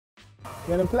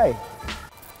You wanna play?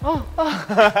 Oh.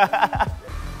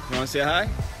 You wanna say hi?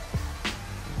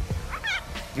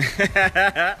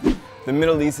 The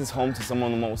Middle East is home to some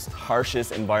of the most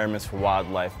harshest environments for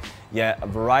wildlife, yet a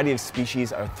variety of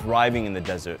species are thriving in the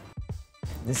desert.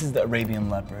 This is the Arabian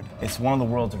leopard. It's one of the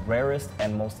world's rarest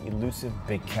and most elusive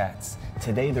big cats.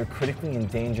 Today, they're critically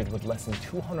endangered with less than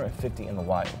 250 in the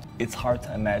wild. It's hard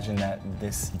to imagine that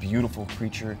this beautiful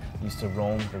creature used to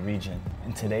roam the region,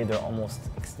 and today they're almost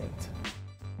extinct.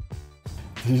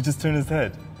 Did he just turn his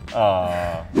head?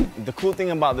 The cool thing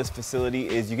about this facility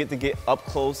is you get to get up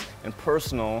close and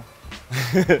personal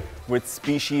with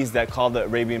species that call the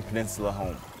Arabian Peninsula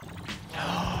home.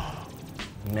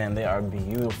 Man, they are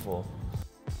beautiful.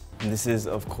 And this is,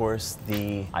 of course,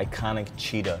 the iconic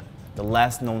cheetah. The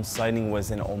last known sighting was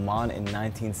in Oman in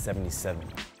 1977.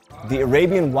 The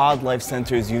Arabian Wildlife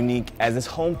Center is unique as it's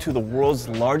home to the world's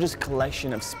largest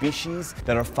collection of species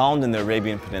that are found in the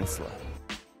Arabian Peninsula.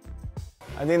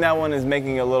 I think that one is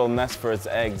making a little nest for its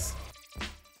eggs.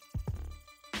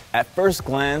 At first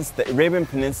glance, the Arabian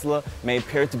Peninsula may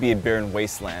appear to be a barren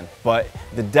wasteland, but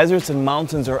the deserts and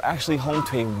mountains are actually home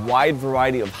to a wide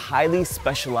variety of highly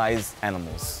specialized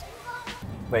animals.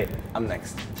 Wait, I'm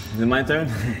next. Is it my turn?